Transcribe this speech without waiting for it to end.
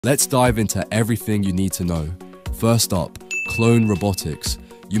Let's dive into everything you need to know. First up, Clone Robotics.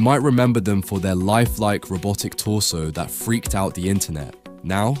 You might remember them for their lifelike robotic torso that freaked out the internet.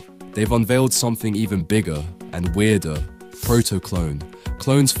 Now, they've unveiled something even bigger and weirder, Proto Clone.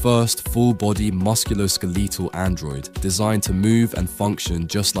 Clone's first full-body musculoskeletal android designed to move and function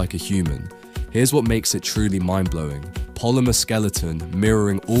just like a human. Here's what makes it truly mind-blowing. Polymer skeleton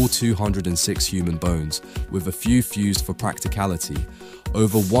mirroring all 206 human bones, with a few fused for practicality.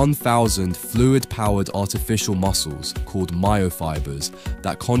 Over 1,000 fluid-powered artificial muscles, called myofibers,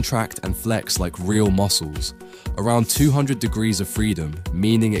 that contract and flex like real muscles. Around 200 degrees of freedom,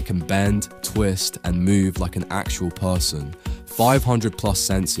 meaning it can bend, twist, and move like an actual person. 500 plus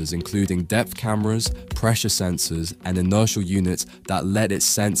sensors, including depth cameras, pressure sensors, and inertial units that let it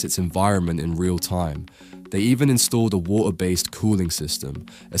sense its environment in real time. They even installed a water-based cooling system,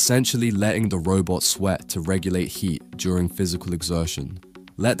 essentially letting the robot sweat to regulate heat during physical exertion.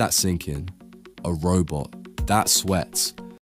 Let that sink in. A robot that sweats.